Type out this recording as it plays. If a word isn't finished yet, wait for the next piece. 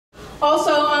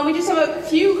Also, we just have a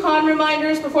few con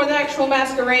reminders before the actual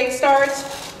masquerade starts.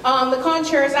 The con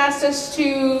chair has asked us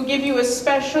to give you a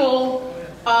special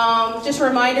just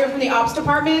reminder from the ops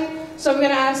department. So I'm going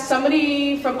to ask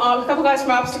somebody from a couple guys from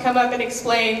ops to come up and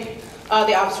explain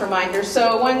the ops reminder.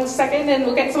 So 1 second, and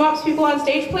we'll get some ops people on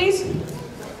stage, please.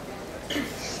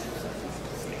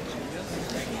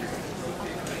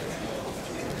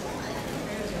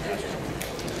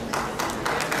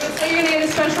 So you're going to get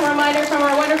a special reminder from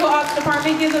our wonderful ops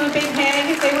department. Give them a big hand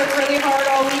because they worked really hard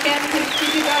all weekend to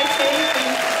keep you guys safe.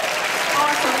 And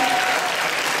awesome.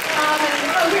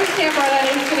 And, here's Cam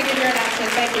Barletta. He's going to give your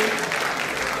announcement. Thank you.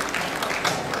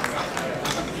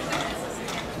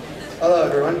 Hello,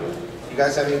 everyone. You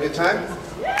guys having a good time?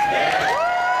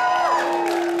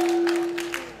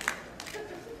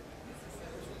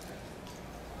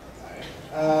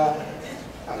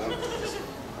 I don't know, just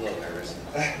a little nervous.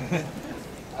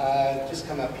 Just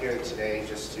come up here today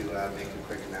just to make a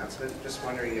quick announcement. Just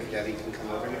wondering if Debbie can come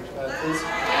over here, please.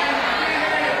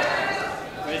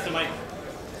 Raise the mic.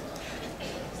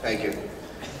 Thank you.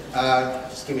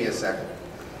 Just give me a second.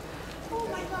 Oh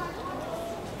my God.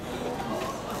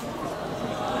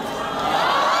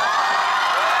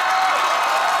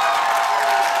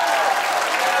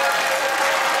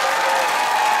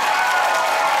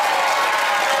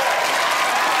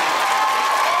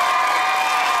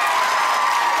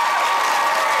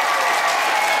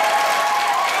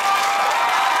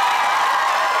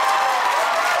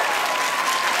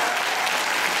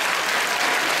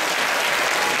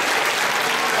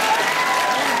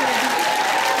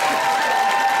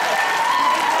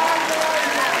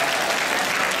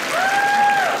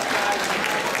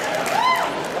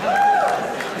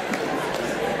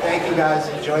 Thank you guys.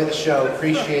 Enjoy the show.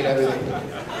 Appreciate everything.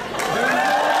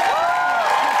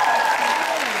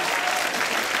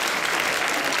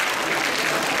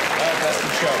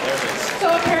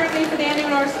 So apparently for the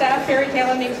AN2014 staff, fairy tale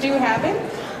endings do happen.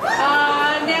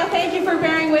 Now thank you for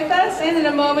bearing with us, and in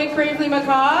a moment, Gravely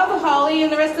Macabre, Holly,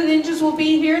 and the rest of the ninjas will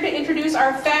be here to introduce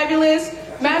our fabulous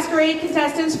masquerade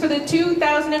contestants for the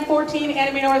 2014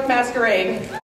 AN2014 Masquerade.